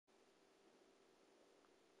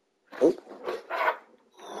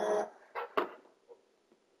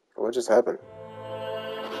What just happened?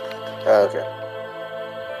 Oh, okay.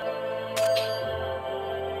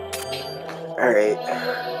 Alright.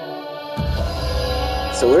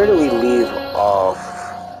 So where do we leave off?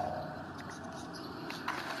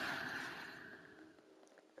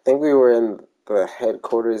 I think we were in the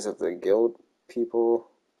headquarters of the guild people.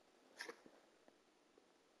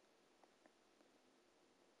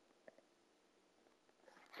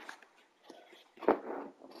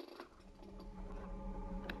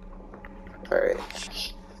 Alright.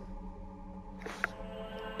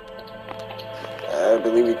 I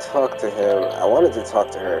believe we talked to him. I wanted to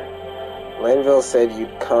talk to her. Lanville said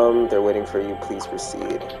you'd come. They're waiting for you. Please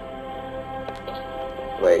proceed.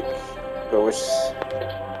 Like, but which...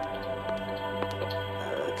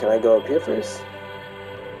 can I go up here first?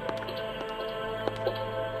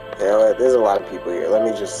 You know what? There's a lot of people here. Let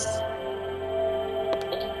me just...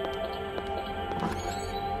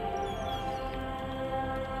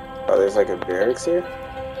 Oh, there's like a barracks here?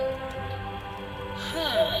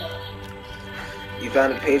 You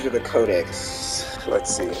found a page of the Codex.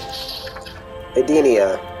 Let's see.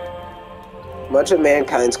 Edenia. Much of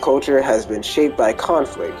mankind's culture has been shaped by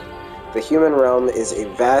conflict. The human realm is a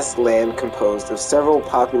vast land composed of several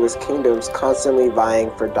populous kingdoms constantly vying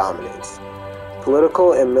for dominance.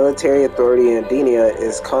 Political and military authority in Edenia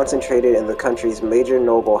is concentrated in the country's major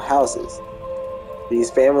noble houses. These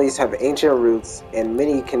families have ancient roots, and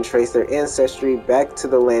many can trace their ancestry back to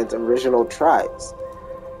the land's original tribes.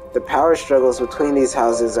 The power struggles between these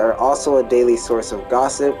houses are also a daily source of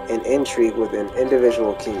gossip and intrigue within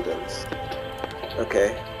individual kingdoms.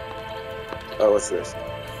 Okay. Oh, what's this?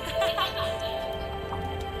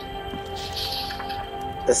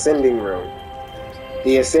 Ascending Room.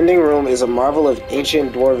 The Ascending Room is a marvel of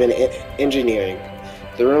ancient dwarven engineering.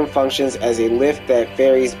 The room functions as a lift that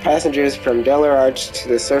ferries passengers from Delararch to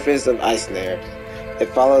the surface of Icesnare. It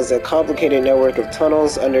follows a complicated network of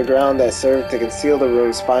tunnels underground that serve to conceal the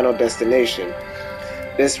room's final destination.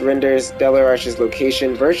 This renders Delararch's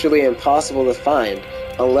location virtually impossible to find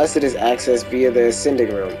unless it is accessed via the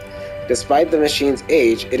Ascending Room. Despite the machine's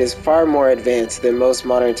age, it is far more advanced than most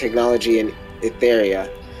modern technology in Etheria.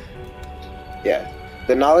 Yeah.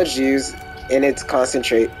 The knowledge used in its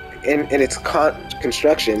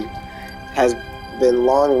construction has been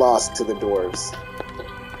long lost to the dwarves.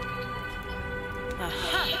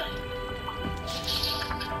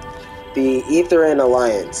 The Aetheran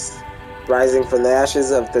Alliance. Rising from the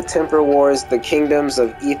ashes of the Temper Wars, the kingdoms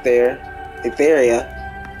of Etheria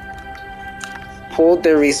pulled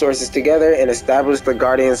their resources together and established the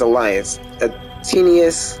Guardians Alliance, a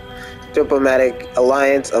tenuous diplomatic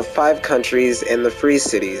alliance of 5 countries and the Free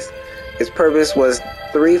Cities. Its purpose was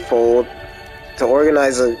threefold: to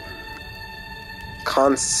organize a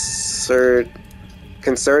concerted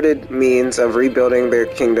means of rebuilding their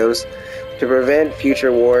kingdoms, to prevent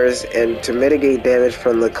future wars, and to mitigate damage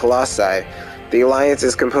from the Colossi. The alliance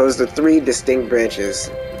is composed of 3 distinct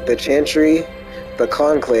branches: the Chantry, the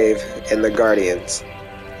Conclave, and the Guardians.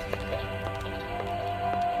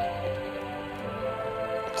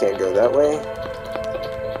 Can't go that way.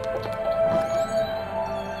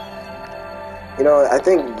 You know, I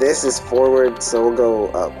think this is forward, so we'll go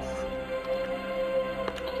up.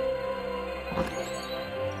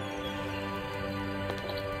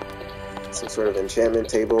 Some sort of enchantment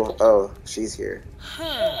table. Oh, she's here.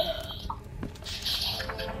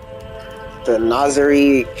 The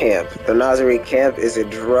Nazari Camp. The Nazari Camp is a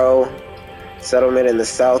Drow settlement in the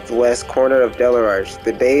southwest corner of Delararch.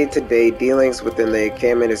 The day-to-day dealings within the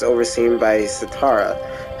encampment is overseen by Sitara.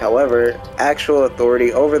 However, actual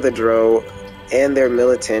authority over the Drow and their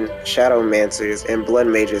militant Shadowmancers and Blood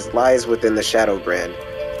Mages lies within the Shadowbrand.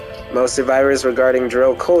 Most survivors regarding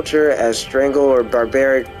Drow culture as strangle or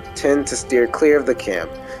barbaric tend to steer clear of the camp,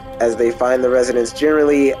 as they find the residents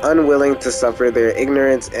generally unwilling to suffer their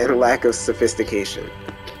ignorance and lack of sophistication.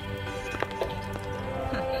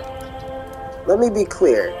 Let me be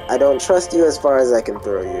clear, I don't trust you as far as I can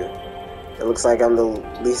throw you. It looks like I'm the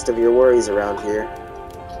least of your worries around here.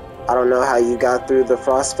 I don't know how you got through the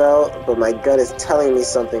Frostfell, but my gut is telling me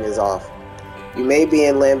something is off. You may be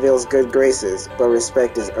in Lanville's good graces, but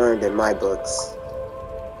respect is earned in my books.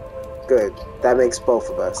 Good, that makes both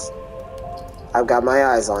of us. I've got my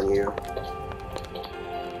eyes on you.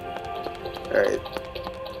 Alright.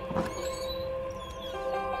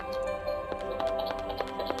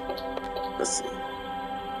 Let's see.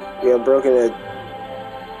 We have broken a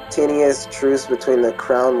tenuous truce between the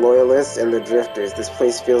Crown Loyalists and the Drifters. This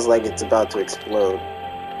place feels like it's about to explode.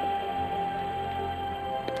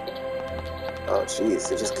 Oh jeez,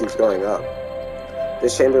 it just keeps going up.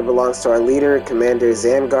 This chamber belongs to our leader, Commander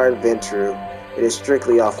Zangard Ventru. It is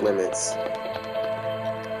strictly off limits.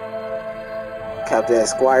 Captain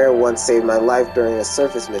Esquire once saved my life during a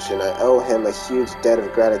surface mission. I owe him a huge debt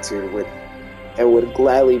of gratitude and would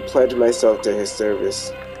gladly pledge myself to his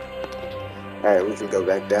service. Alright, we can go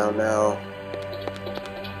back down now.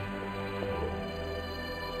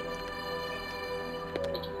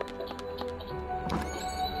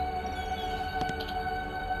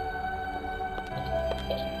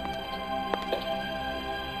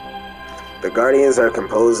 The Guardians are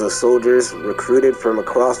composed of soldiers recruited from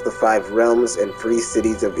across the 5 realms and free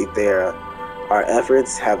cities of Ethera. Our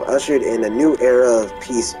efforts have ushered in a new era of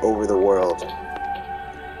peace over the world.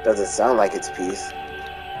 Doesn't sound like it's peace.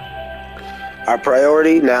 Our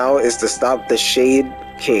priority now is to stop the Shade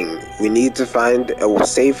King. We need to find a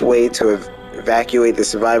safe way to evacuate the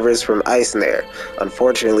survivors from Icesnare.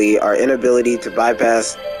 Unfortunately, our inability to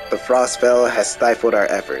bypass the Frostfell has stifled our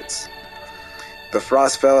efforts. The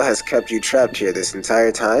Frostfell has kept you trapped here this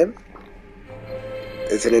entire time?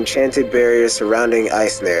 It's an enchanted barrier surrounding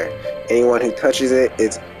Icesnare. Anyone who touches it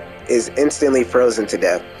is instantly frozen to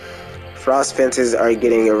death. Frost fences are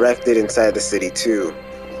getting erected inside the city too.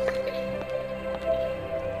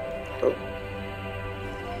 Oh.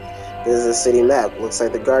 This is a city map. Looks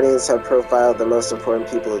like the Guardians have profiled the most important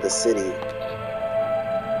people of the city.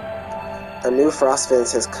 A new frost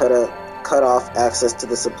fence has cut off access to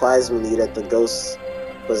the supplies we need at the Ghost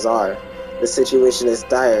Bazaar. The situation is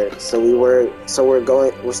dire, so we're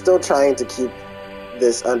still trying to keep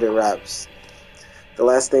this under wraps. The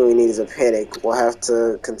last thing we need is a panic. We'll have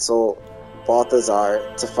to consult Balthazar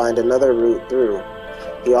to find another route through.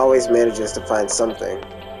 He always manages to find something.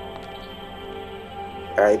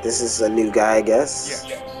 Alright, this is a new guy, I guess.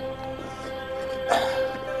 Yes.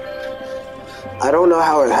 I don't know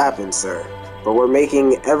how it happened, sir, but we're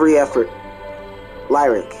making every effort.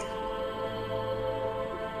 Lyric.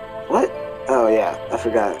 What? Oh yeah, I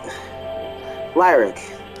forgot. Lyric,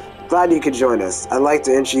 glad you could join us. I'd like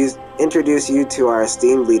to introduce you to our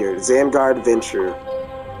esteemed leader, Xangard Ventrue.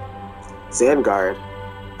 Xangard?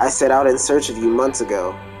 I set out in search of you months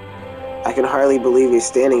ago. I can hardly believe you're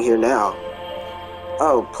standing here now.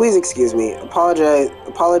 Oh, please excuse me.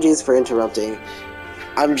 Apologies for interrupting.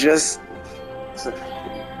 I'm just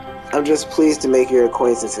pleased to make your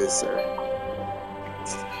acquaintances, sir.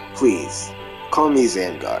 Please, call me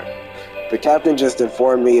Xangard. The captain just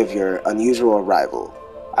informed me of your unusual arrival.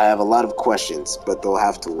 I have a lot of questions, but they'll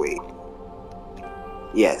have to wait.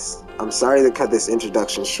 Yes, I'm sorry to cut this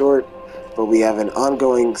introduction short, but we have an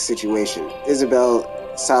ongoing situation. Isabel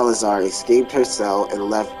Salazar escaped her cell and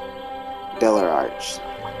left Delararch.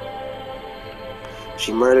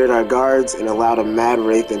 She murdered our guards and allowed a mad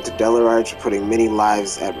wraith into Delararch, putting many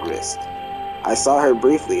lives at risk. I saw her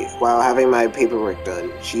briefly while having my paperwork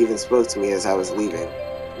done. She even spoke to me as I was leaving.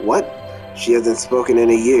 What? She hasn't spoken in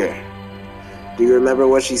a year. Do you remember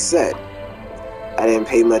what she said? I didn't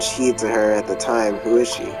pay much heed to her at the time. Who is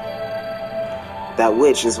she? That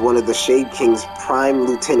witch is one of the Shade King's prime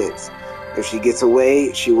lieutenants. If she gets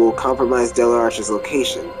away, she will compromise Delararch's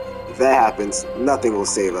location. If that happens, nothing will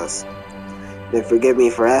save us. Then forgive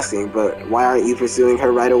me for asking, but why aren't you pursuing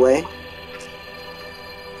her right away?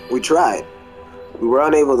 We tried. We were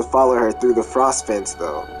unable to follow her through the frost fence,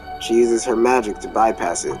 though. She uses her magic to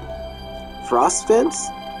bypass it. Frost fence?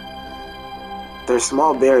 They're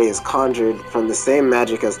small barriers conjured from the same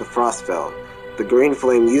magic as the Frostfell. The Green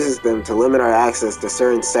Flame uses them to limit our access to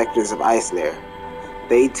certain sectors of Icesnare.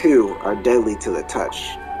 They, too, are deadly to the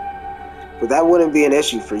touch. But that wouldn't be an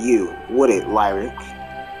issue for you, would it, Lyric?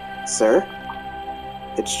 Sir?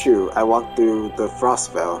 It's true, I walked through the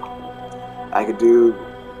Frostfell. I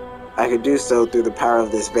could do so through the power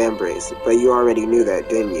of this Vambrace, but you already knew that,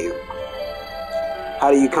 didn't you?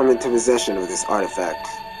 How do you come into possession of this artifact?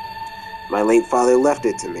 My late father left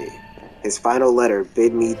it to me. His final letter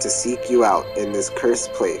bid me to seek you out in this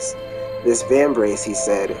cursed place. This Vambrace, he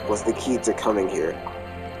said, was the key to coming here.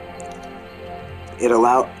 It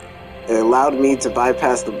allowed me to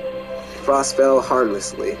bypass the Frostfell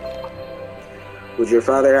harmlessly. Would your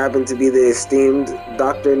father happen to be the esteemed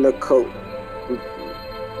Dr. Nikolai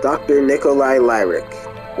Lyric?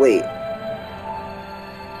 Wait.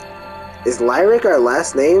 Is Lyric our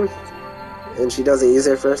last name? And she doesn't use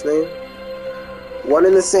her first name? One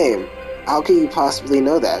and the same. How can you possibly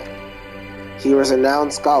know that? He was a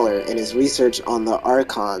renowned scholar, and his research on the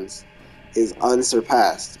Archons is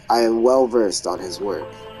unsurpassed. I am well versed on his work.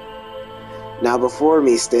 Now before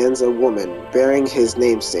me stands a woman bearing his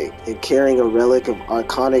namesake and carrying a relic of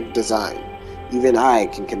archonic design. Even I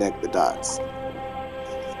can connect the dots.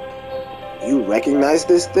 You recognize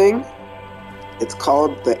this thing? It's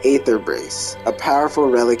called the Aether Brace, a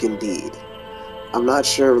powerful relic indeed. I'm not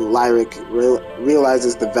sure Lyric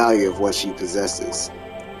realizes the value of what she possesses.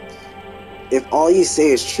 If all you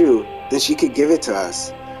say is true, then she could give it to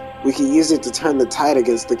us. We could use it to turn the tide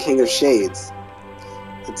against the King of Shades.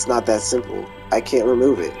 It's not that simple. I can't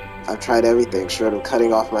remove it. I've tried everything short of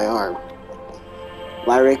cutting off my arm.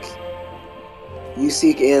 Lyric, you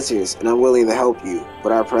seek answers, and I'm willing to help you,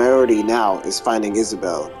 but our priority now is finding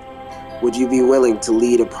Isabel. Would you be willing to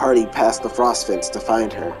lead a party past the frost fence to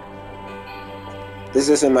find her? This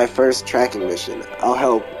isn't my first tracking mission. I'll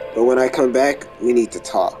help, but when I come back, we need to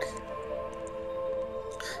talk.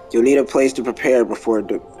 You'll need a place to prepare before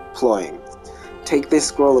deploying. Take this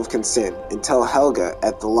scroll of consent and tell Helga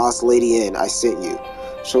at the Lost Lady Inn I sent you.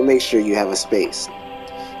 She'll make sure you have a space.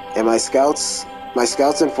 And my scouts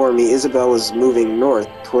informed me Isabel was moving north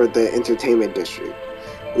toward the entertainment district.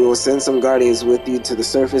 We will send some guardians with you to the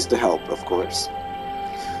surface to help, of course.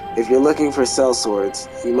 If you're looking for cell swords,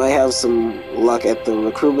 you might have some luck at the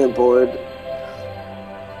recruitment board.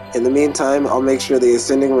 In the meantime, I'll make sure the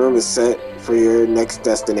ascending room is set for your next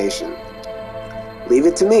destination. Leave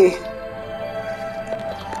it to me.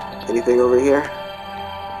 Anything over here?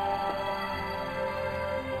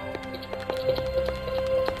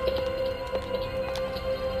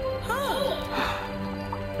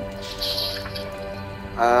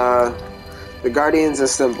 The Guardians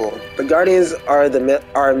assemble. The Guardians are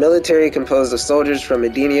a military composed of soldiers from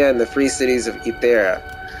Medina and the free cities of Ithera.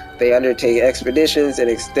 They undertake expeditions and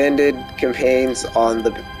extended campaigns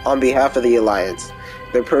on behalf of the Alliance.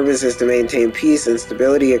 Their purpose is to maintain peace and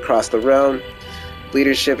stability across the realm.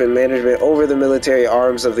 Leadership and management over the military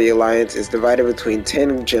arms of the Alliance is divided between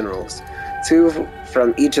 10 generals, 2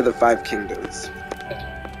 from each of the 5 kingdoms.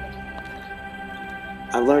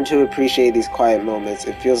 I've learned to appreciate these quiet moments.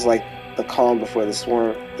 It feels like the calm before the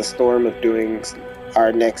storm of doing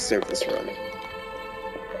our next surface run.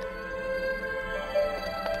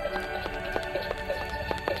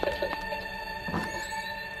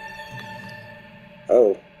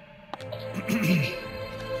 Oh.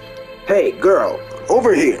 Hey, girl,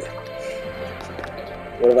 over here.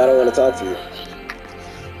 What if I don't want to talk to you?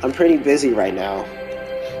 I'm pretty busy right now.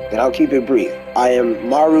 Then I'll keep it brief. I am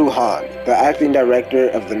Maru Han, the acting director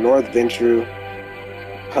of the North Venture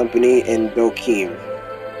Company in Dokim.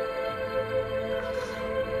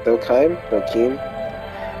 Dokim?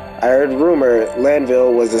 I heard rumor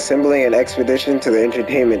Landville was assembling an expedition to the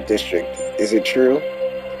entertainment district. Is it true?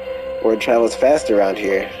 Word travels fast around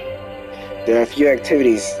here. There are a few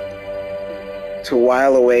activities to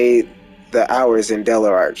while away the hours in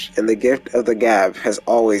Delararch, and the gift of the gab has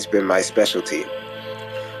always been my specialty.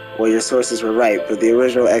 Well, your sources were right, but the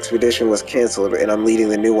original expedition was cancelled, and I'm leading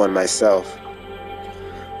the new one myself.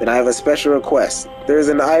 Then I have a special request. There is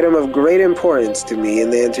an item of great importance to me in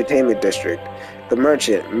the entertainment district. The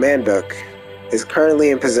merchant, Manduk, is currently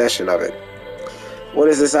in possession of it. What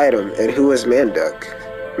is this item, and who is Manduk?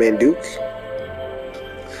 Manduk?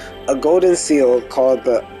 A golden seal called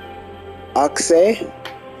the Akse.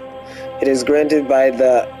 It is granted by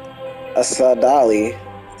the Asadali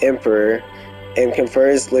Emperor and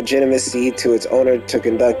confers legitimacy to its owner to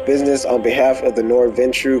conduct business on behalf of the Nord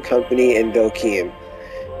Ventru Company in Dokim.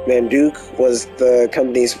 Manduk was the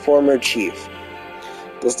company's former chief.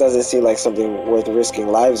 This doesn't seem like something worth risking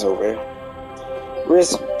lives over.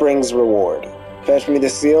 Risk brings reward. Fetch me the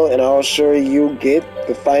seal and I'll assure you get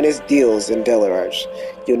the finest deals in Delararch.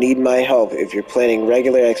 You'll need my help if you're planning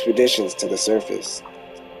regular expeditions to the surface.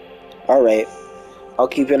 Alright, I'll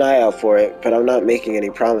keep an eye out for it, but I'm not making any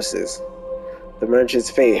promises. The merchant's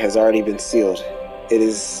fate has already been sealed. It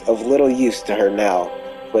is of little use to her now,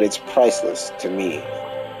 but it's priceless to me.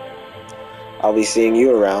 I'll be seeing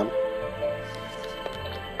you around.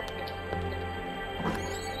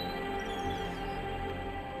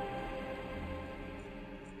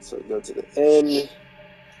 So go to the end.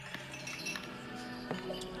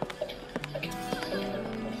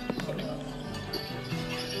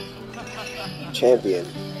 Champion.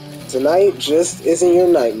 Tonight just isn't your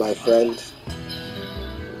night, my friend.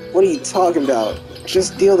 What are you talking about?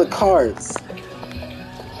 Just deal the cards.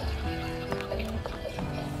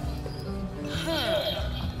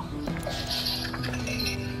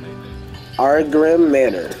 Argrim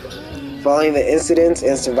Manor. Following the incidents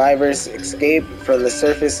and survivors' escape from the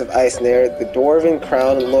surface of Icesnare, the Dwarven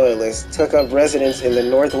Crown Loyalists took up residence in the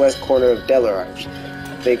northwest corner of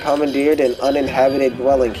Delararch. They commandeered an uninhabited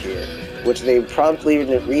dwelling here, which they promptly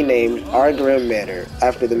renamed Argrim Manor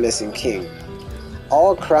after the missing king.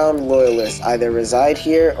 All Crown Loyalists either reside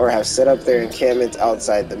here or have set up their encampments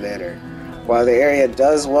outside the manor. While the area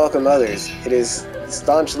does welcome others, it is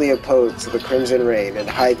staunchly opposed to the Crimson Rain and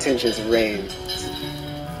high tensions reign.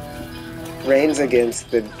 Rains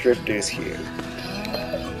against the drifter's hue.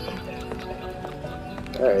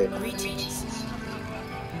 Alright.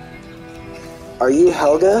 Are you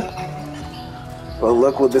Helga? Well,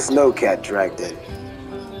 look what this notecat dragged in.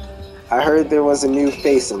 I heard there was a new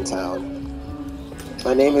face in town.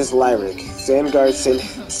 My name is Lyric. Xangard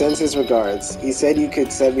sends his regards. He said you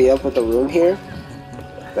could set me up with a room here?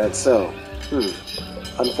 That's so.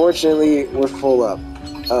 Unfortunately, we're full up.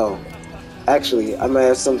 Oh, actually, I might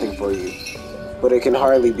have something for you. But it can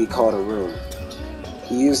hardly be called a room.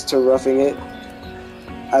 You used to roughing it?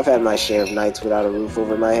 I've had my share of nights without a roof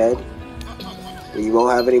over my head. But you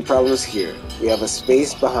won't have any problems here. We have a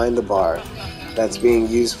space behind the bar that's being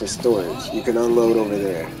used for storage. You can unload over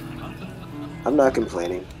there. I'm not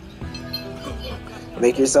complaining.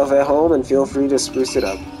 Make yourself at home and feel free to spruce it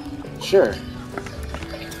up. Sure.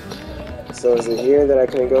 So is it here that I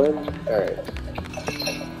couldn't go in? Alright.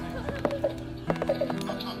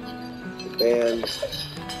 And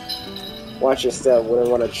watch your step. Wouldn't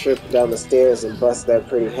want to trip down the stairs and bust that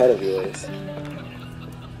pretty head of yours.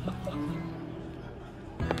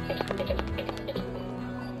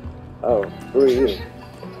 Oh, who are you?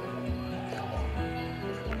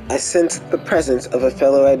 I sense the presence of a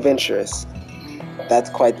fellow adventuress. That's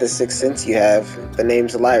quite the sixth sense you have. The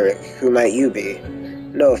name's Lyric. Who might you be?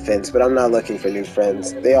 No offense, but I'm not looking for new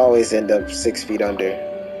friends. They always end up 6 feet under.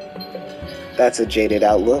 That's a jaded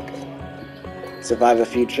outlook. Survive a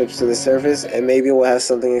few trips to the surface, and maybe we'll have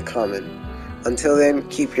something in common. Until then,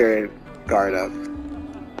 keep your guard up.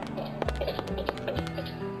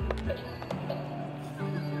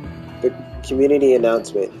 The community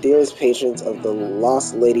announcement. Dearest patrons of the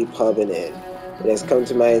Lost Lady Pub and Inn, it has come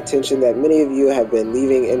to my attention that many of you have been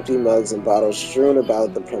leaving empty mugs and bottles strewn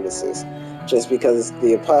about the premises. Just because it's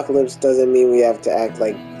the apocalypse doesn't mean we have to act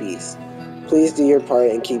like beasts. Please do your part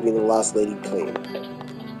in keeping the Lost Lady clean.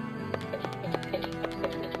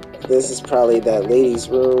 This is probably that lady's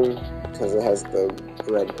room, because it has the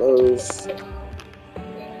red bows.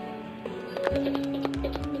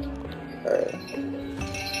 Alright.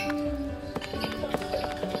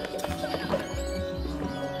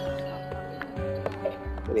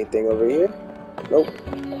 Anything over here? Nope.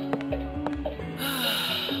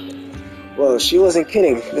 Well, she wasn't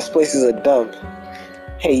kidding. This place is a dump.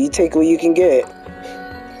 Hey, you take what you can get.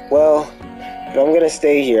 Well, if I'm gonna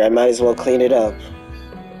stay here, I might as well clean it up.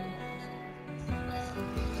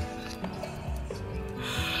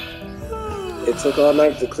 It took all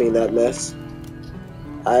night to clean that mess.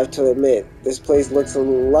 I have to admit, this place looks a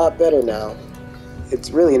lot better now. It's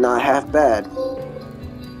really not half bad.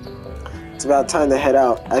 It's about time to head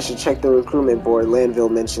out. I should check the recruitment board Landville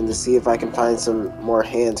mentioned to see if I can find some more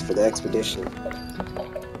hands for the expedition.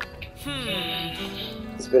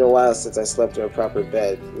 It's been a while since I slept in a proper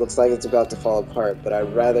bed. Looks like it's about to fall apart, but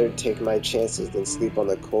I'd rather take my chances than sleep on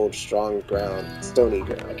the cold, stony ground.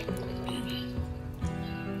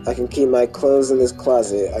 I can keep my clothes in this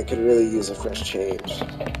closet. I could really use a fresh change.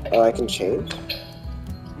 Oh, I can change?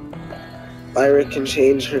 Lyra can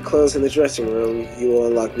change her clothes in the dressing room. You will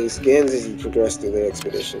unlock new skins as you progress through the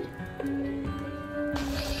expedition.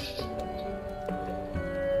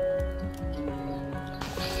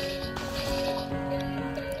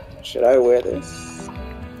 Should I wear this?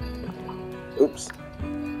 Oops.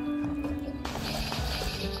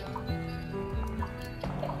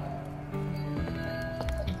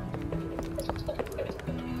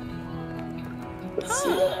 Let's see.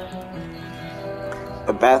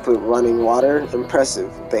 A bath with running water?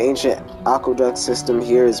 Impressive. The ancient aqueduct system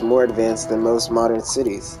here is more advanced than most modern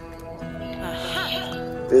cities.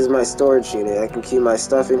 This is my storage unit. I can keep my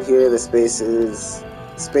stuff in here. The space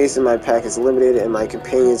in my pack is limited, and my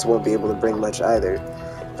companions won't be able to bring much either.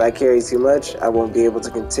 If I carry too much, I won't be able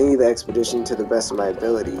to continue the expedition to the best of my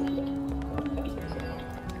ability.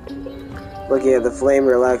 Looking at the flame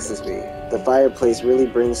relaxes me. The fireplace really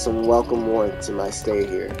brings some welcome warmth to my stay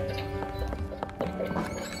here.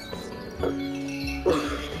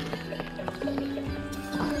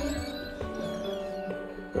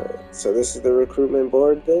 So this is the recruitment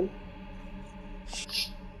board then?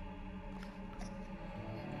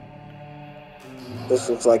 This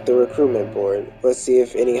looks like the recruitment board. Let's see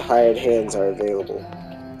if any hired hands are available.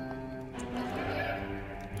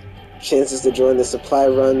 Chances to join the supply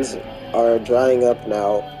runs are drying up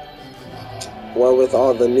now. What with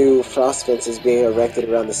all the new frost fences being erected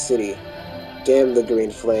around the city. Damn the green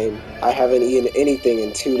flame. I haven't eaten anything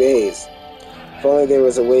in 2 days. If only there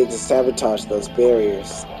was a way to sabotage those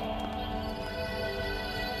barriers.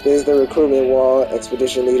 This is the recruitment wall.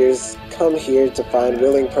 Expedition leaders come here to find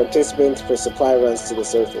willing participants for supply runs to the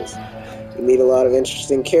surface. You meet a lot of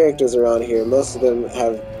interesting characters around here. Most of them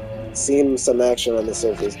have seen some action on the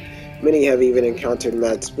surface. Many have even encountered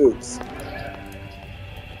mad spooks.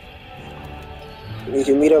 You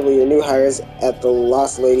can meet up with your new hires at the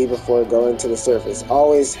Lost Lady before going to the surface.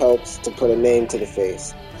 Always helps to put a name to the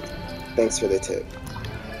face. Thanks for the tip.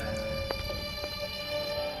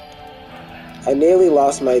 I nearly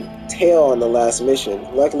lost my tail on the last mission.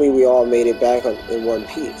 Luckily, we all made it back in one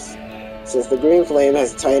piece. Since the Green Flame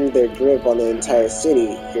has tightened their grip on the entire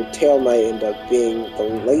city, your tail might end up being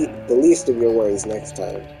the least of your worries next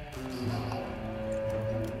time.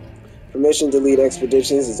 Permission to lead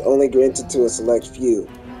expeditions is only granted to a select few.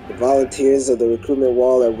 The volunteers of the recruitment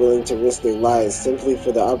wall are willing to risk their lives simply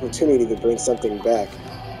for the opportunity to bring something back.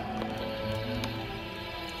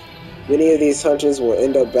 Many of these hunters will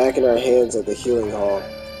end up back in our hands at the healing hall.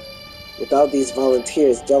 Without these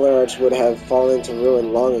volunteers, Delararch would have fallen to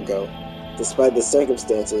ruin long ago. Despite the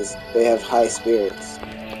circumstances, they have high spirits.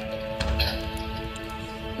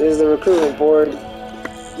 There's the recruitment board.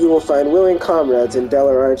 You will find willing comrades in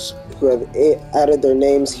Delararch who have added their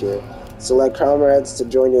names here. Select comrades to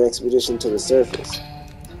join your expedition to the surface.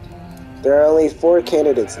 There are only 4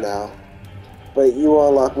 candidates now, but you will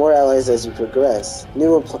unlock more allies as you progress.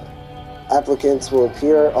 New applicants will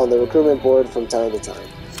appear on the recruitment board from time to time.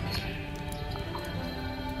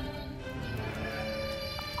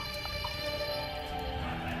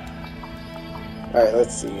 Alright,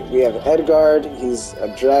 let's see. We have Edgard. He's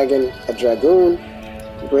a dragoon.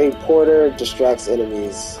 Great Porter distracts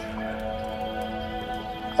enemies.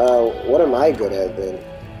 What am I good at then?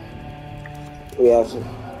 We have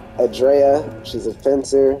Adrea. She's a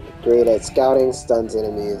fencer. Great at scouting, stuns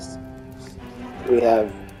enemies. We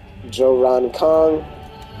have Jo-Ran Kong.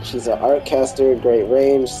 She's an art caster. Great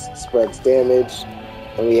range, spreads damage.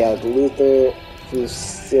 And we have Luther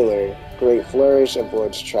Fusilier. Great flourish,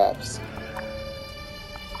 avoids traps.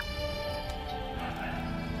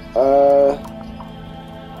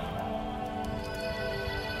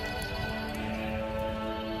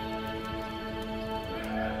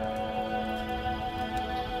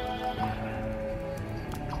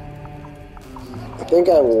 I think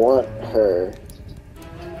I want her.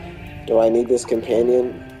 Do I need this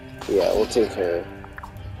companion? Yeah, we'll take her.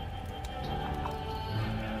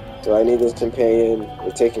 Do I need this companion?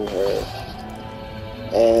 We're taking her.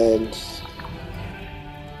 And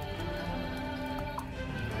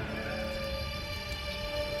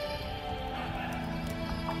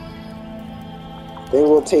I think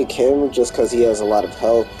we'll take him just because he has a lot of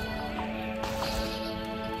health.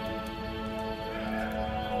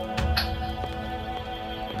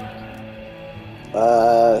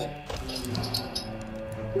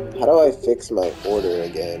 How do I fix my order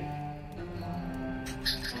again?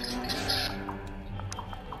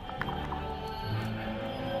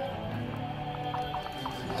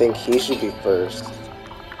 I think he should be first.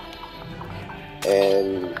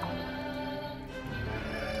 And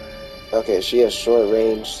okay, she has short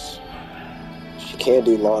range. She can't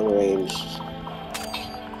do long range.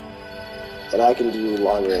 And I can do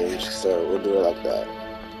long range, so we'll do it like that.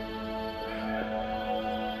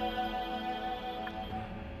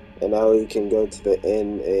 And now we can go to the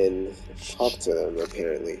inn and talk to them,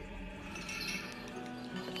 apparently.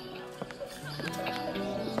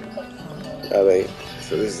 Alright,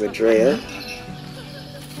 so this is Adrea.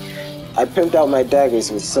 I pimped out my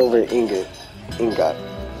daggers with silver ingot.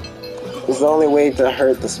 It's the only way to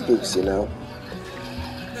hurt the spooks, you know.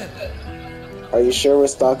 Are you sure we're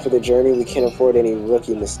stocked for the journey? We can't afford any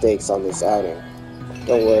rookie mistakes on this outing.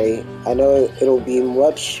 Don't worry, I know it'll be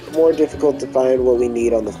much more difficult to find what we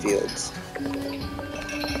need on the fields.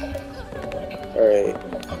 Alright,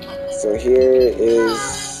 so here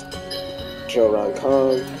is Jo-Ran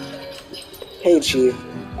Kong. Hey Chief,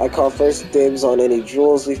 I call first dibs on any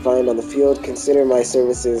jewels we find on the field. Considering my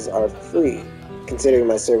services are free,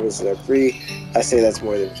 I say that's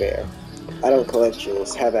more than fair. I don't collect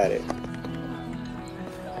jewels, have at it.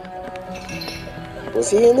 Was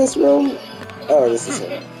he in this room? Oh, this is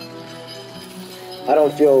him. I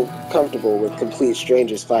don't feel comfortable with complete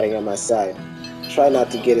strangers fighting at my side. Try not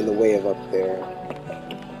to get in the way of up there.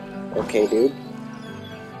 Okay, dude.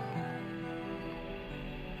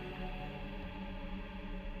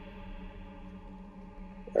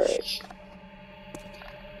 Alright.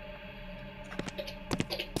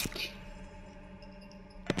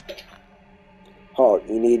 Halt,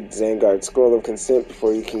 you need Xangard's scroll of consent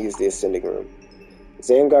before you can use the ascending room.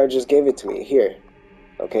 Xangard just gave it to me. Here.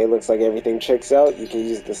 Okay, looks like everything checks out. You can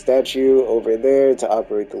use the statue over there to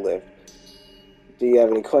operate the lift. Do you have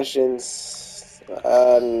any questions?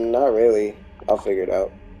 Not really. I'll figure it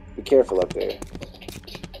out. Be careful up there.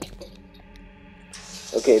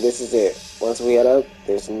 Okay, this is it. Once we head up,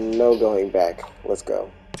 there's no going back. Let's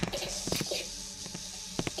go.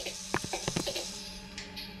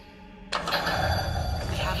 We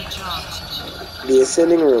have a job to do. The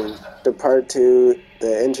Ascending Room. Depart to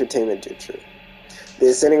the Entertainment District. The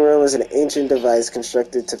Ascending Room is an ancient device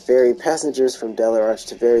constructed to ferry passengers from Delararch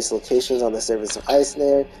to various locations on the surface of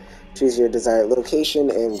Icelair. Choose your desired location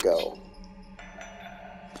and go.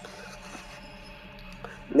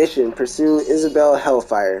 Mission: Pursue Isabel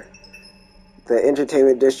Hellfire. The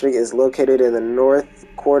Entertainment District is located in the north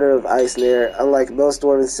quarter of Icelair. Unlike most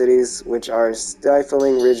dwarven cities, which are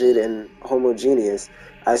stifling, rigid, and homogeneous,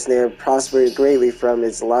 Icelair prospered greatly from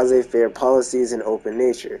its laissez-faire policies and open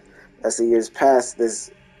nature. As the years passed, this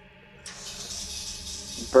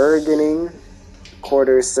burgeoning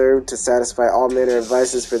quarter served to satisfy all manner of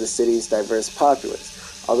vices for the city's diverse populace.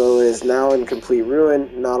 Although it is now in complete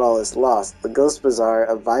ruin, not all is lost. The Ghost Bazaar,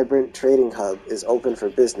 a vibrant trading hub, is open for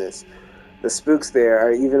business. The spooks there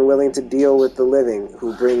are even willing to deal with the living,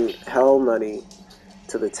 who bring hell money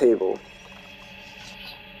to the table.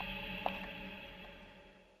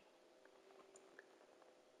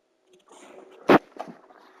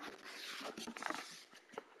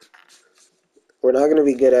 We're not going to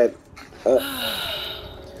be good at...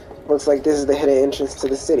 looks like this is the hidden entrance to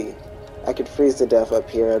the city. I could freeze to death up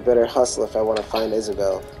here. I better hustle if I want to find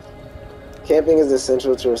Isabel. Camping is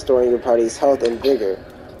essential to restoring your party's health and vigor.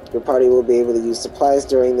 Your party will be able to use supplies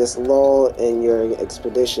during this lull in your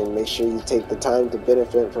expedition. Make sure you take the time to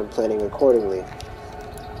benefit from planning accordingly.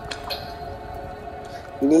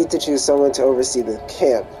 You need to choose someone to oversee the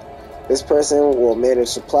camp. This person will manage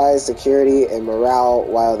supplies, security, and morale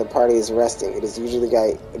while the party is resting. It is usually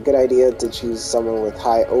a good idea to choose someone with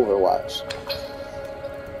high overwatch.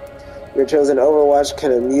 Your chosen overwatch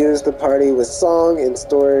can amuse the party with song and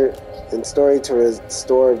story to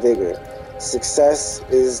restore vigor. Success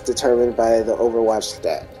is determined by the overwatch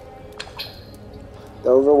stat. The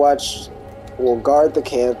overwatch will guard the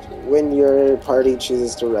camp when your party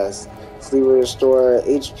chooses to rest. Sleep will restore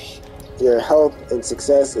HP. Your health and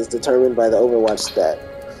success is determined by the overwatch stat.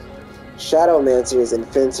 Shadowmancers and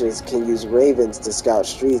fencers can use ravens to scout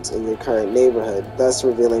streets in your current neighborhood, thus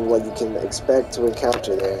revealing what you can expect to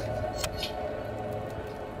encounter there.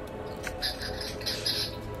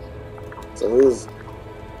 So who's...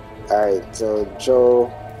 Alright, so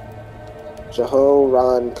Joho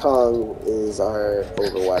Ron Kong is our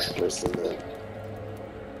Overwatch person then.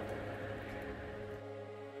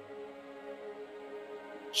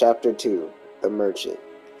 Chapter 2, The Merchant.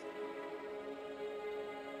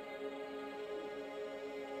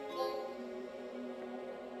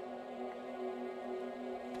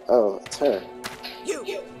 Oh, it's her.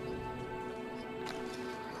 You!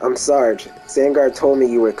 I'm Sarge. Zangar told me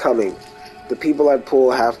you were coming. The people I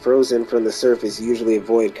pull half frozen from the surface usually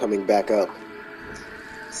avoid coming back up.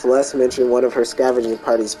 Celeste mentioned one of her scavenging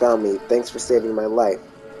parties found me. Thanks for saving my life.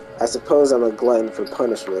 I suppose I'm a glutton for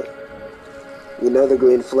punishment. You know the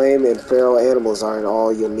green flame and feral animals aren't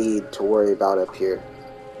all you'll need to worry about up here.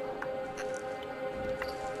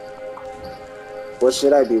 What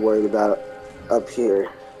should I be worried about up here?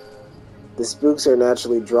 The spooks are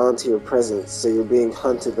naturally drawn to your presence, so you're being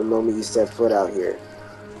hunted the moment you set foot out here.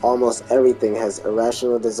 Almost everything has a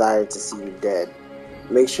irrational desire to see you dead.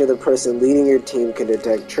 Make sure the person leading your team can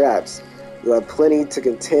detect traps. You'll have plenty to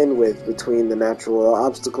contend with between the natural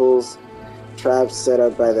obstacles, traps set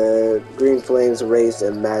up by the Green Flames race,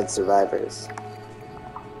 and mad survivors.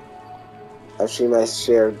 I've seen my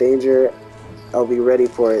share of danger. I'll be ready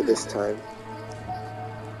for it this time.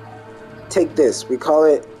 Take this. We call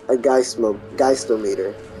it a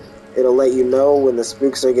geistometer. It'll let you know when the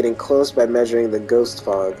spooks are getting close by measuring the ghost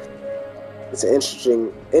fog. It's an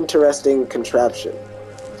interesting contraption.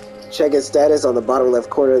 Check its status on the bottom left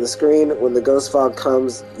corner of the screen. When the ghost fog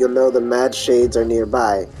comes, you'll know the mad shades are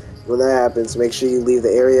nearby. When that happens, make sure you leave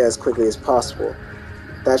the area as quickly as possible.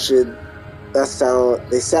 They sound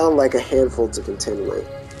like a handful to contend with.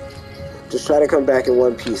 Just try to come back in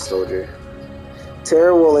one piece, soldier.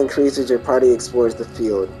 Terror will increase as your party explores the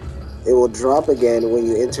field. It will drop again when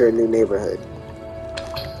you enter a new neighborhood.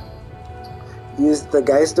 Use the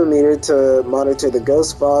geistometer to monitor the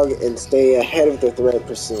ghost fog and stay ahead of the threat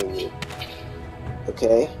pursuing you.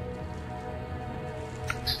 Okay?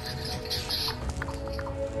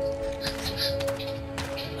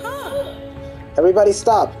 Everybody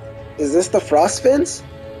stop! Is this the frost fence?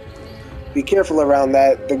 Be careful around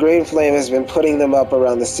that. The Green Flame has been putting them up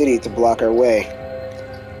around the city to block our way.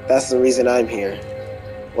 That's the reason I'm here.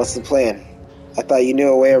 What's the plan? I thought you knew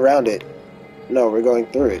a way around it. No, we're going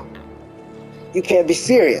through it. You can't be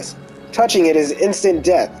serious. Touching it is instant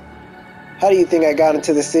death. How do you think I got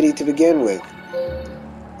into the city to begin with?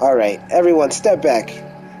 Alright, everyone step back.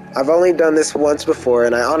 I've only done this once before,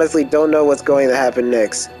 and I honestly don't know what's going to happen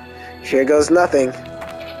next. Here goes nothing.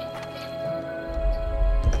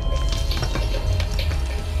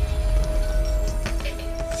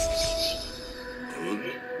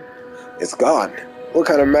 It's gone. What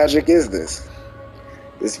kind of magic is this?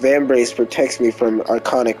 This Vambrace protects me from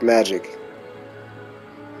arcanic magic.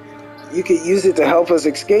 You could use it to help us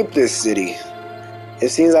escape this city. It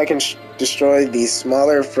seems I can destroy these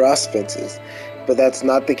smaller frost fences, but that's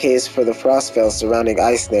not the case for the frost fells surrounding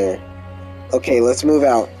Icesnare. Okay, let's move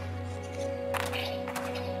out.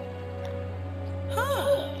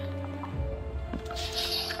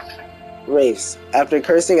 Wraiths. After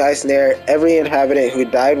cursing Icesnare, every inhabitant who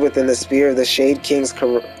died within the sphere of the Shade King's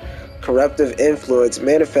corruptive influence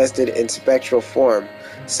manifested in spectral form.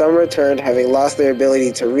 Some returned having lost their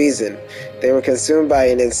ability to reason. They were consumed by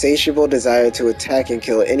an insatiable desire to attack and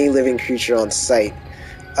kill any living creature on sight.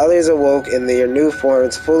 Others awoke in their new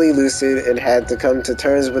forms fully lucid and had to come to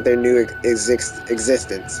terms with their new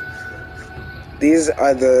existence. These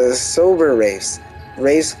are the sober wraiths.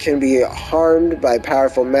 Wraiths can be harmed by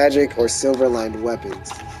powerful magic or silver-lined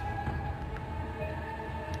weapons.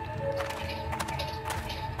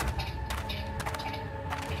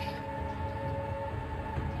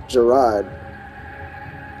 Gerard.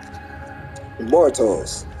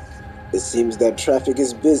 Mortals. It seems that traffic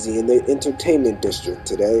is busy in the entertainment district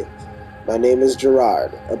today. My name is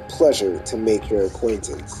Gerard. A pleasure to make your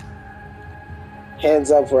acquaintance.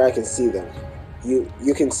 Hands up where I can see them.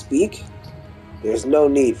 You can speak? There's no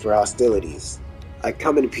need for hostilities. I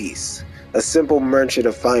come in peace, a simple merchant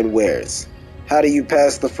of fine wares. How do you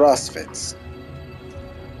pass the frost fence?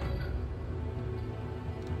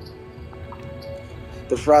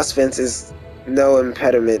 The frost fence is no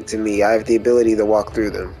impediment to me. I have the ability to walk through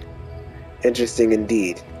them. Interesting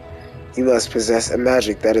indeed. You must possess a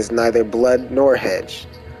magic that is neither blood nor hedge.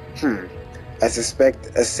 I suspect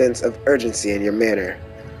a sense of urgency in your manner.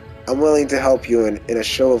 I'm willing to help you in a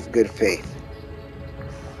show of good faith.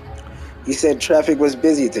 You said traffic was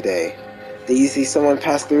busy today. Did you see someone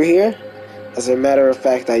pass through here? As a matter of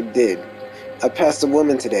fact, I did. I passed a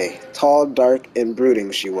woman today. Tall, dark, and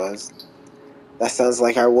brooding she was. That sounds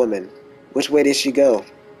like our woman. Which way did she go?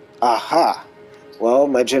 Aha! Well,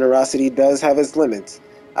 my generosity does have its limits.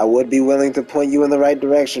 I would be willing to point you in the right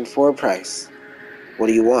direction for a price. What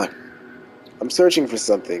do you want? I'm searching for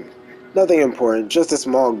something. Nothing important, just a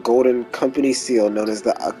small golden company seal known as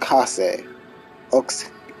the Okase.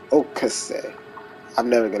 Okase. I'm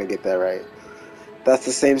never gonna get that right. That's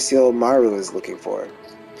the same seal Maru is looking for.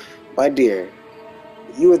 My dear,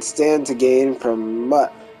 you would stand to gain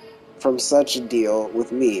from such a deal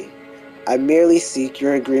with me. I merely seek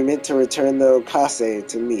your agreement to return the Okase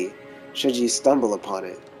to me, should you stumble upon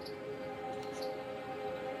it.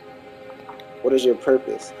 What is your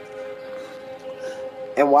purpose?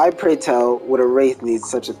 And why, pray tell, would a wraith need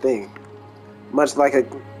such a thing? Much like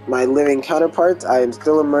my living counterparts, I am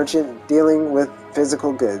still a merchant dealing with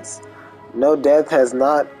physical goods. No death has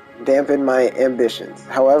not dampened my ambitions.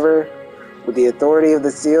 However, with the authority of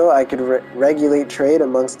the seal, I could regulate trade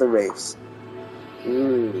amongst the wraiths.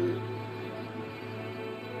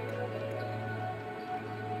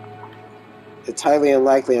 It's highly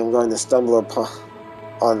unlikely I'm going to stumble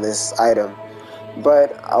upon this item,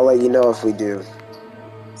 but I'll let you know if we do.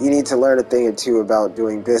 You need to learn a thing or two about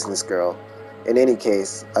doing business, girl. In any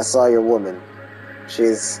case, I saw your woman.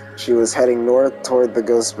 She was heading north toward the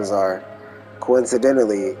Ghost Bazaar.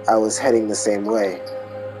 Coincidentally, I was heading the same way.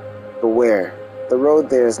 Beware, the road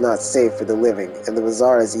there is not safe for the living, and the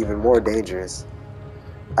bazaar is even more dangerous.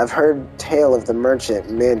 I've heard tale of the merchant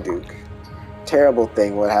Manduke. Terrible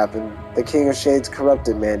thing what happened. The King of Shades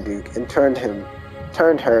corrupted Manduke and turned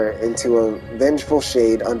her into a vengeful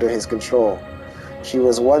shade under his control. She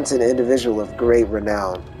was once an individual of great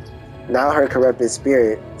renown. Now her corrupted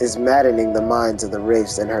spirit is maddening the minds of the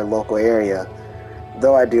wraiths in her local area,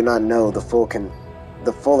 though I do not know the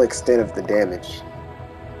full extent of the damage.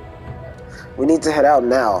 We need to head out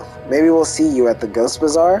now. Maybe we'll see you at the Ghost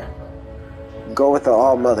Bazaar? Go with the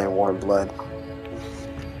All-Mother, Warmblood.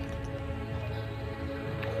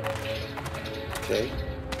 Okay.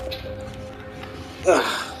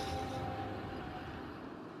 Oh.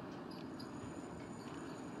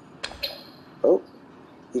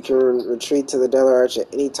 You can retreat to the Dellar Arch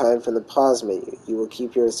at any time from the pause menu. You will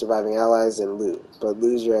keep your surviving allies and loot, but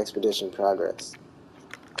lose your expedition progress.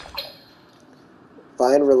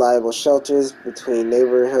 Find reliable shelters between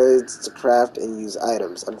neighborhoods to craft and use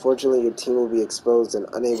items. Unfortunately, your team will be exposed and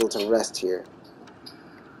unable to rest here.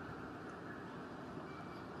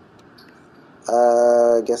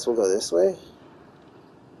 Guess we'll go this way.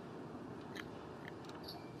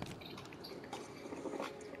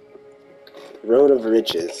 Road of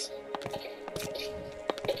Riches.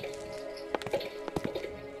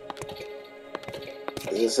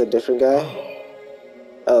 Is this a different guy?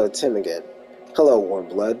 Oh, it's him again. Hello, warm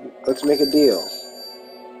blood. Let's make a deal.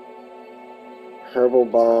 Herbal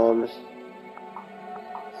bomb.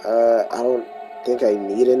 I don't think I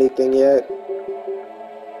need anything yet.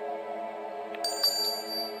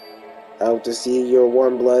 I hope to see your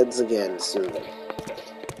warm bloods again soon.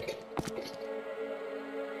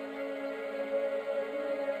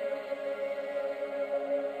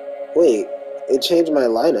 Wait, it changed my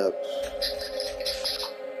lineup.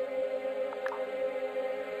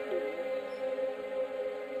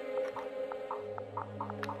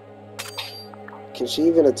 Can she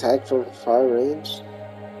even attack from far range?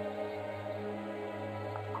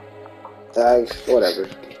 Whatever.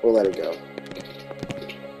 We'll let it go.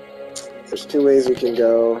 There's two ways we can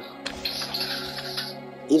go.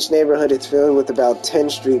 Each neighborhood is filled with about 10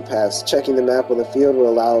 street paths. Checking the map on the field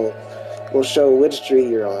will show which street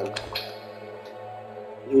you're on.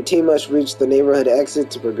 Your team must reach the neighborhood exit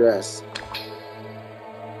to progress.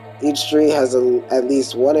 Each street has at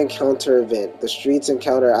least one encounter event. The street's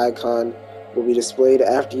encounter icon will be displayed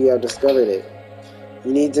after you have discovered it.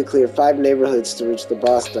 You need to clear 5 neighborhoods to reach the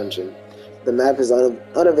boss dungeon. The map is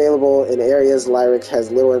unavailable in areas Lyric has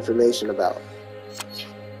little information about.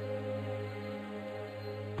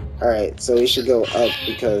 Alright, so we should go up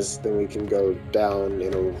because then we can go down and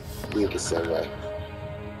it'll lead the same way.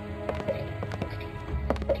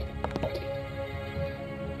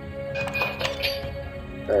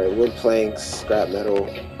 Alright, wood planks, scrap metal,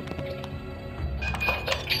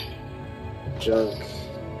 junk,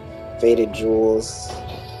 faded jewels.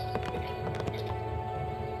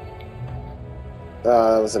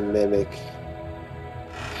 Oh, that was a mimic.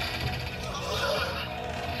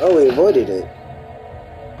 Oh, we avoided it.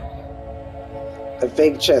 A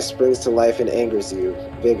fake chest springs to life and angers you.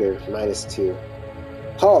 Vigor, -2.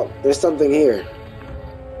 Halt! There's something here.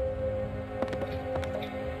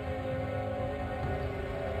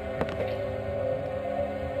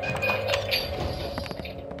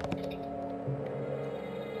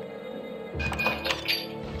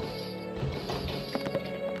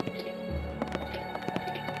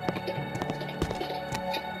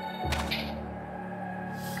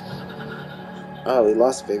 Oh, we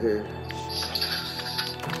lost vigor.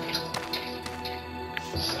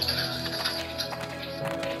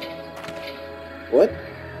 What?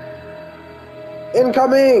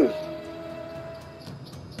 Incoming!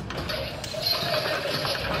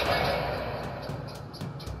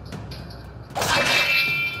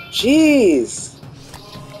 Jeez!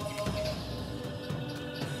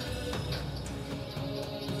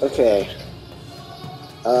 Okay.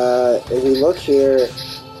 If we look here,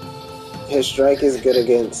 his strike is good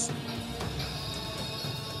against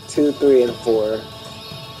 2, 3, and 4.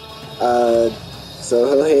 So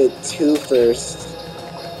he'll hit 2 first,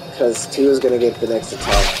 because 2 is going to get the next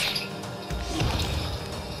attack.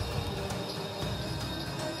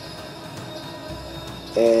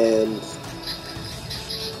 And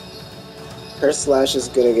her slash is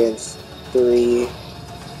good against 3,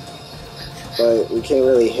 but we can't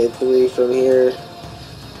really hit 3 from here.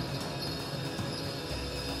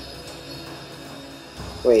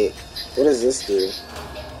 Wait, what does this do?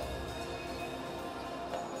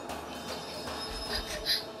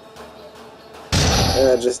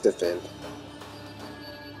 Just defend.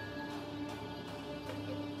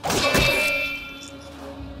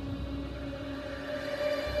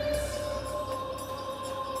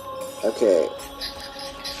 Okay.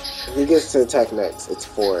 Who gets to attack next? It's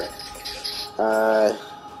 4.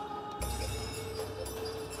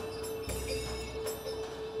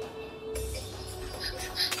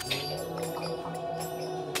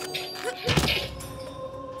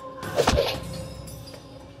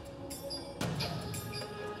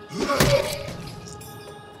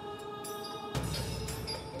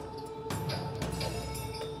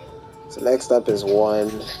 So next up is 1.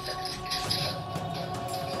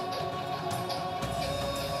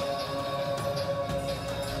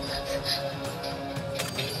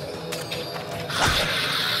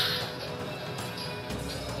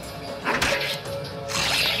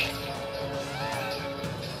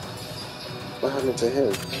 What happened to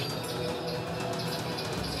him?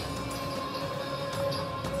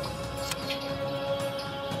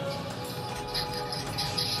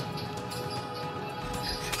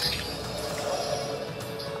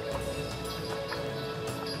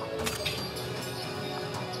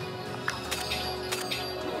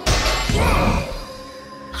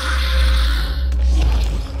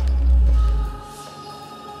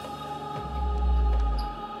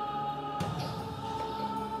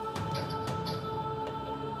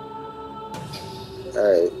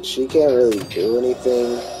 She can't really do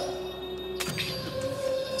anything,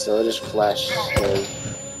 so I'll just flash him.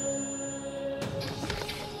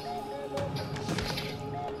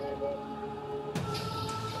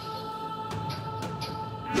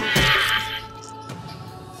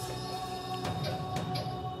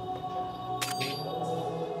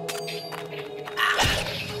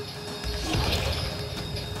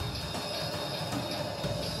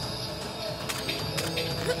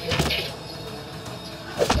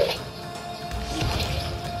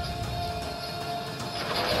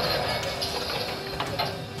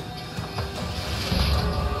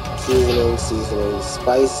 Seasoning,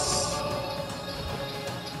 spice,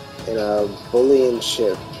 and a bullion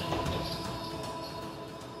chip.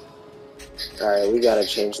 Alright, we gotta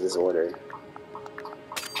change this order.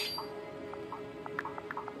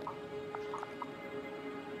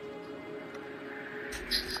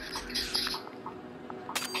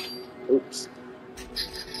 Oops.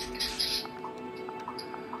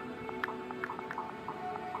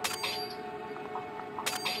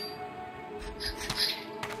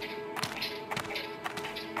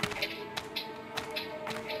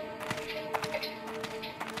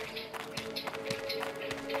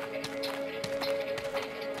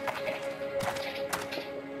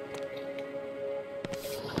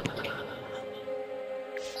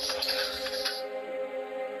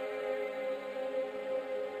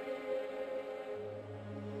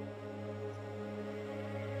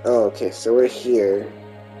 Oh, okay, so we're here.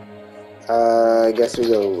 I guess we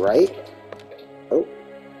go right? Oh.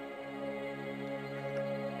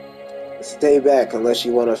 Stay back unless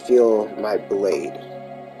you want to feel my blade.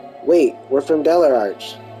 Wait, we're from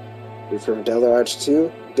Delararch. You're from Delararch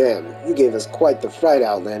too? Damn, you gave us quite the fright,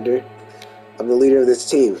 Outlander. I'm the leader of this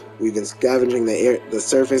team. We've been scavenging the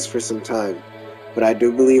surface for some time, but I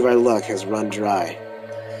do believe our luck has run dry.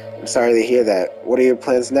 I'm sorry to hear that. What are your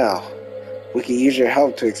plans now? We could use your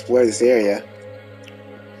help to explore this area.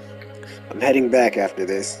 I'm heading back after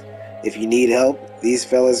this. If you need help, these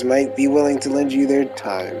fellas might be willing to lend you their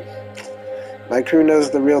time. My crew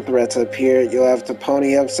knows the real threats up here. You'll have to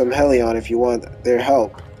pony up some Helion if you want their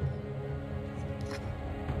help.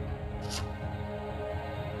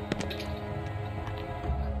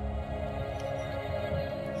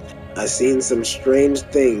 I've seen some strange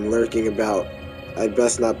thing lurking about. I'd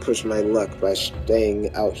best not push my luck by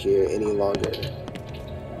staying out here any longer.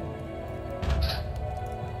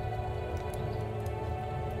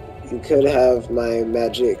 You could have my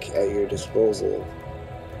magic at your disposal.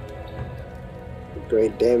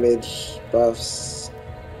 Great damage, buffs.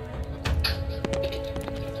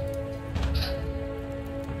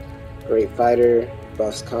 Great fighter,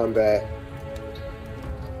 buffs combat.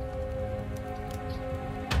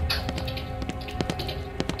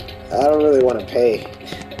 I don't really want to pay.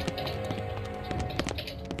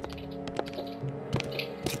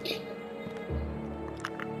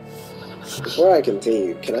 Before I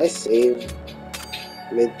continue, can I save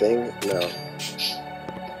mid-thing? No.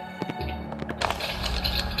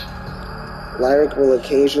 Lyric will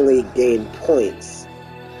occasionally gain points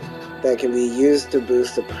that can be used to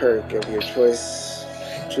boost a perk of your choice.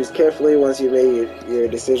 Choose carefully. Once you've made your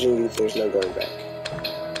decision, there's no going back.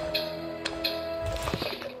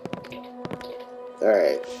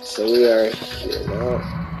 Alright, so we are here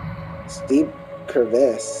now. Steep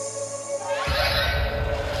crevice.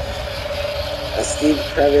 A steep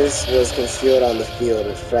crevice was concealed on the field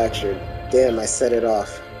and fractured. Damn, I set it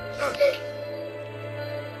off.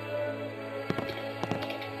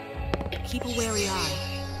 Keep a wary eye.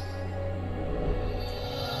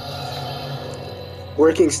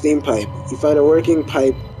 Working steam pipe. You find a working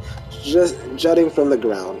pipe just jutting from the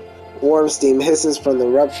ground. Warm steam hisses from the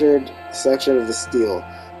ruptured section of the steel.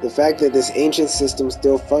 The fact that this ancient system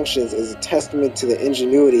still functions is a testament to the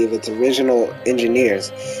ingenuity of its original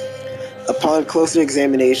engineers. Upon closer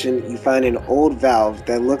examination, you find an old valve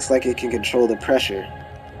that looks like it can control the pressure.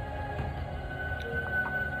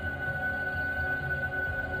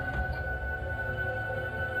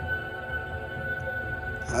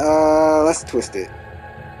 Let's twist it.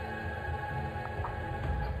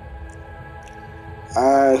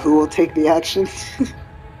 Who will take the action?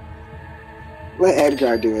 Let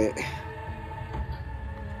Edgar do it.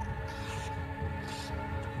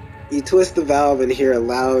 You twist the valve and hear a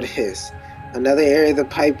loud hiss. Another area of the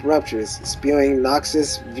pipe ruptures, spewing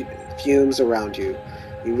noxious fumes around you.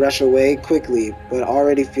 You rush away quickly, but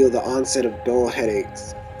already feel the onset of a dull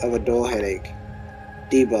headache.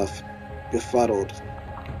 Debuff. Befuddled.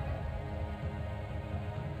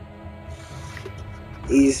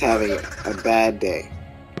 He's having a bad day.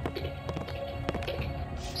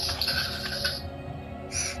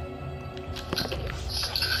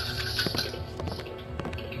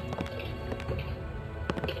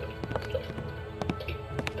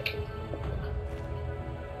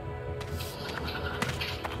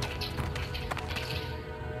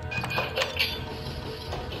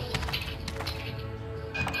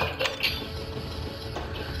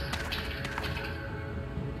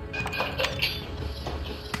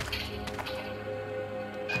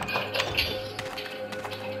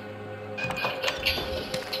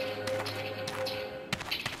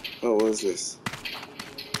 is this?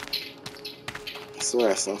 I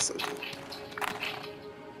swear I saw something.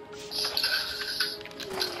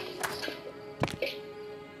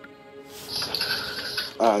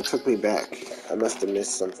 Oh, it took me back. I must have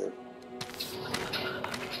missed something.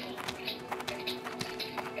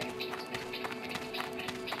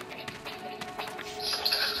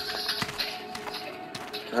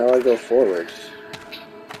 How do I go forward?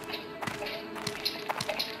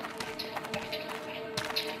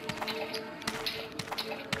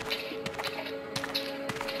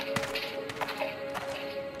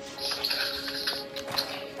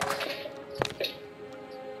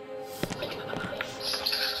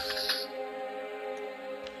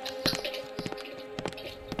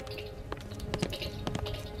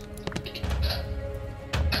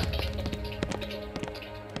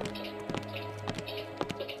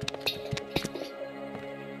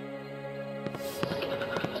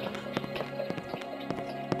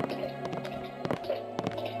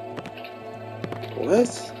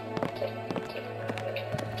 What?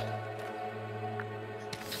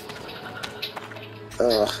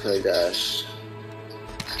 Oh my gosh.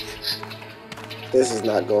 This is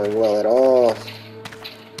not going well at all.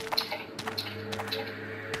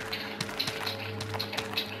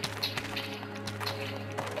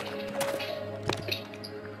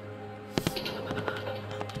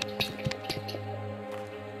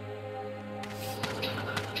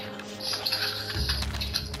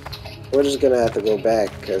 We're just gonna have to go back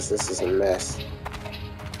because this is a mess.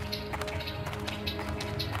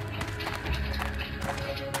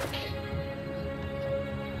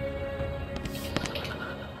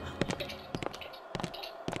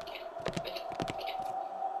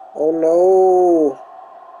 Oh no!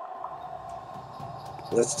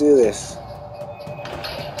 Let's do this.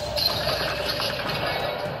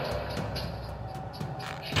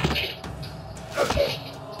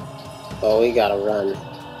 Oh, we gotta run.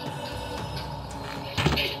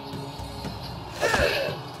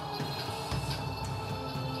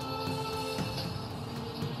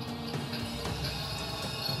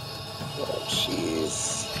 Oh,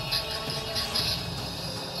 jeez.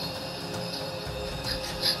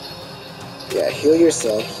 Yeah, heal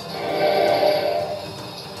yourself.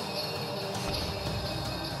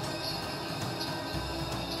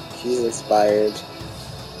 He's inspired.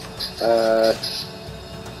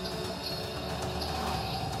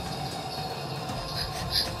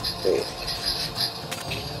 Wait.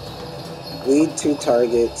 Lead 2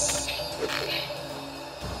 targets.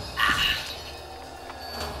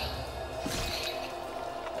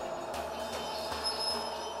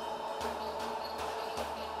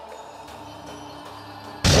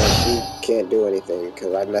 She can't do anything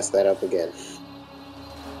because I messed that up again.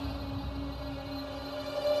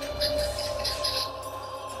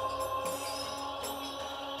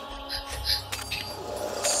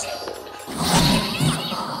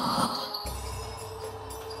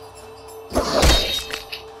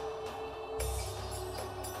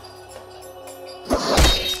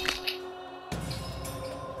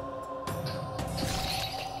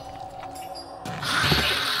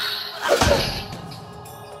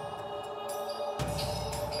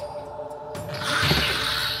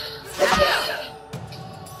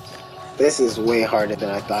 This is way harder than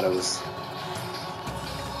I thought it was.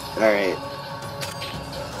 Alright.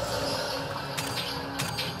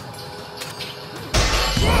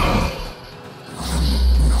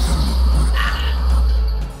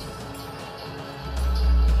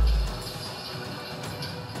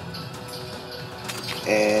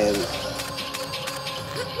 And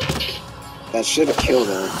that should have killed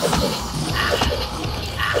her.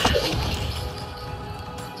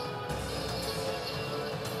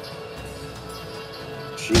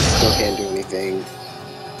 She still can't do anything.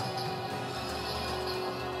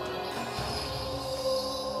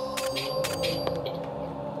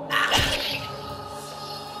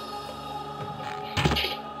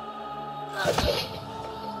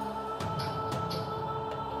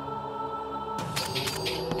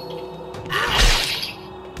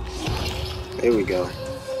 There we go.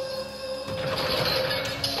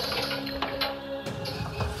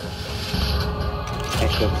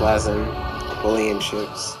 Ectoplasm, bullion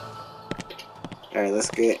chips. Alright,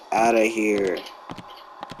 let's get out of here.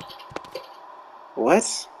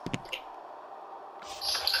 What?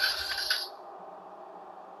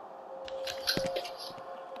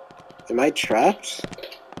 Am I trapped?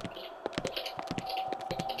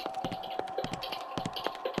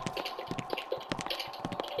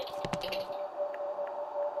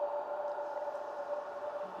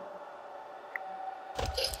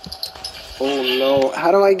 Oh no,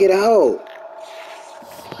 how do I get out?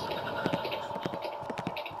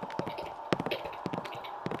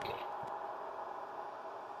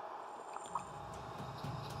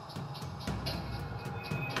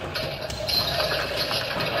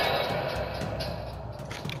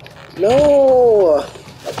 No!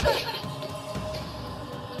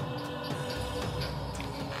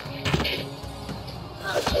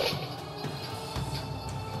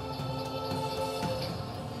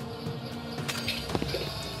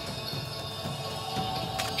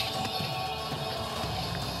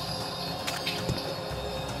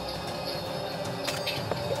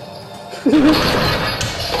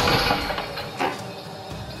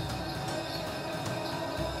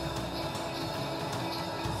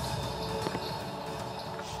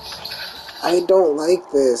 I don't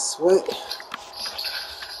like this. What?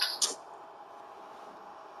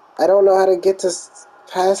 I don't know how to get to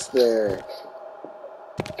past there.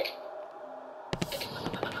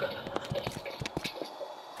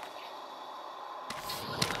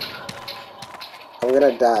 I'm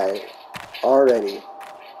gonna die already.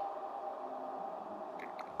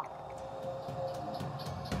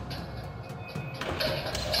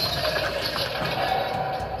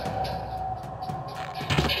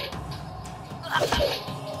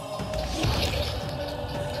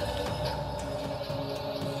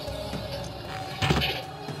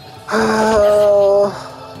 Oh.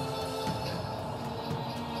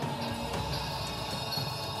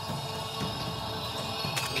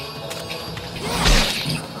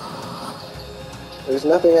 There's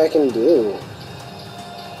nothing I can do.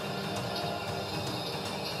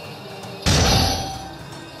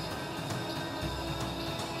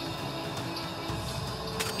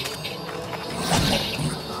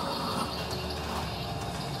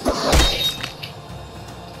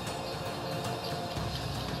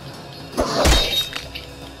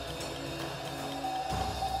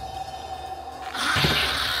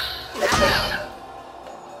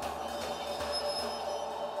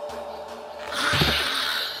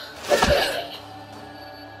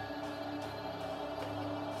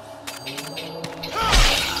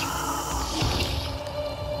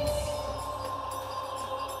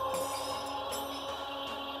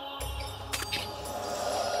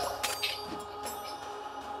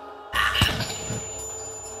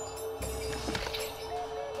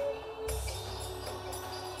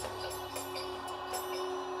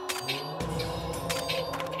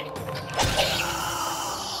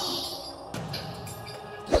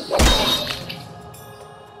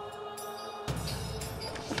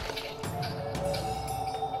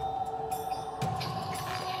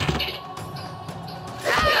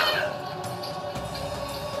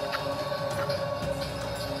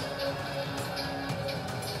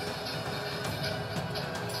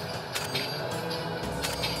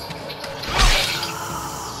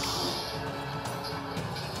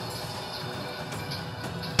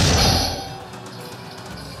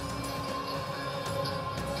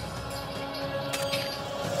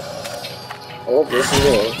 Oh, this is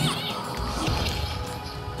it.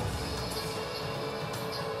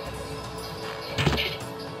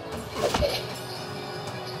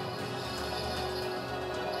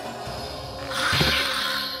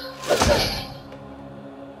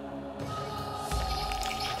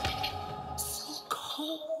 So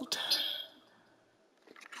cold.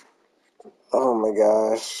 Oh my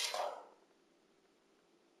gosh.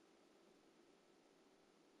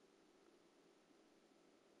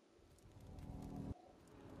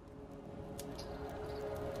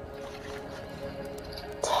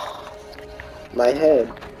 My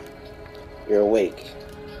head. You're awake.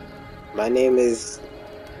 My name is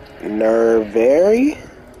Nerveri?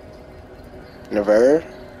 Nerver?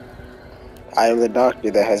 I am the doctor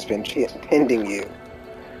that has been tending you.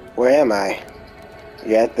 Where am I?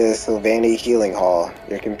 You're at the Sylvania Healing Hall.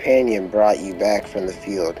 Your companion brought you back from the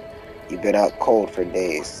field. You've been out cold for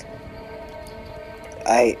days.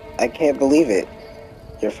 I can't believe it.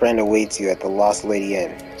 Your friend awaits you at the Lost Lady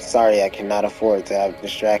Inn. Sorry, I cannot afford to have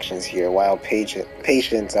distractions here while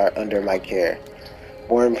patients are under my care.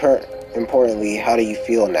 More importantly, how do you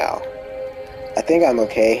feel now? I think I'm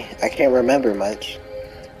okay. I can't remember much.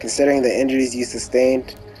 Considering the injuries you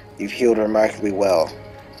sustained, you've healed remarkably well.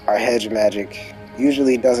 Our hedge magic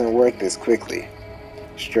usually doesn't work this quickly.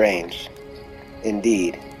 Strange.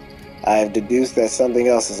 Indeed. I have deduced that something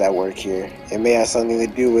else is at work here. It may have something to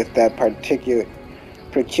do with that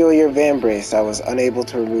peculiar Vambrace I was unable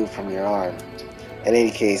to remove from your arm. In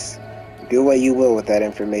any case, do what you will with that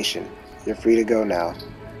information. You're free to go now.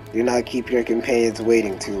 Do not keep your companions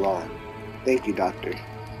waiting too long. Thank you, Doctor.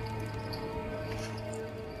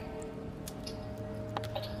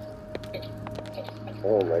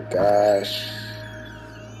 Oh my gosh.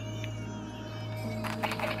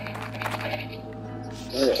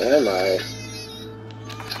 Where am I?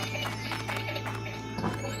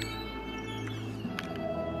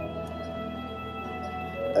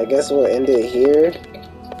 I guess we'll end it here.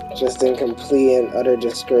 just in complete and utter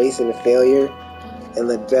disgrace and failure, and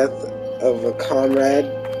the death of a comrade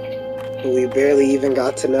who we barely even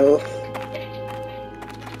got to know.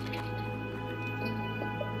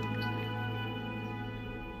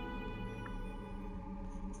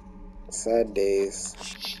 Sad days.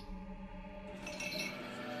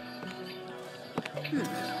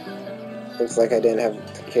 Looks like I didn't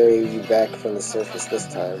have to carry you back from the surface this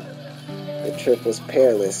time. The trip was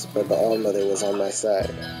perilous, but the All-Mother was on my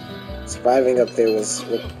side. Surviving up there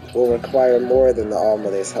will require more than the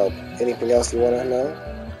All-Mother's help. Anything else you want to know?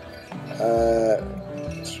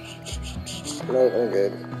 No, I'm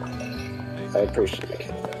good. I appreciate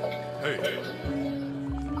it.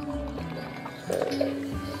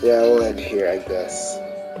 Yeah, we'll end here, I guess.